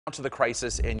To the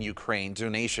crisis in Ukraine,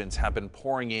 donations have been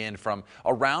pouring in from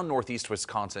around northeast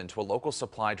Wisconsin to a local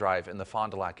supply drive in the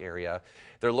Fond du Lac area.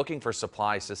 They're looking for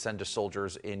supplies to send to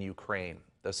soldiers in Ukraine.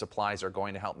 The supplies are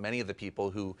going to help many of the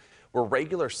people who were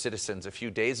regular citizens a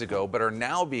few days ago but are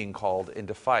now being called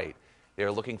into fight. They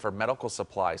are looking for medical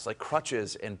supplies like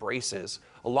crutches and braces,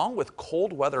 along with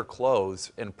cold weather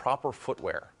clothes and proper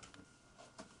footwear.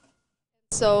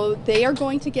 So they are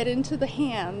going to get into the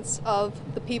hands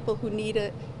of the people who need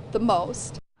it the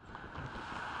most.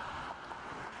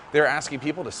 They're asking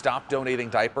people to stop donating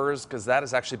diapers because that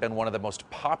has actually been one of the most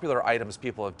popular items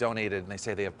people have donated, and they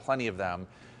say they have plenty of them.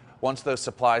 Once those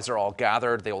supplies are all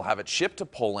gathered, they will have it shipped to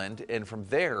Poland, and from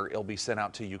there it'll be sent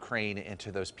out to Ukraine and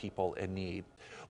to those people in need.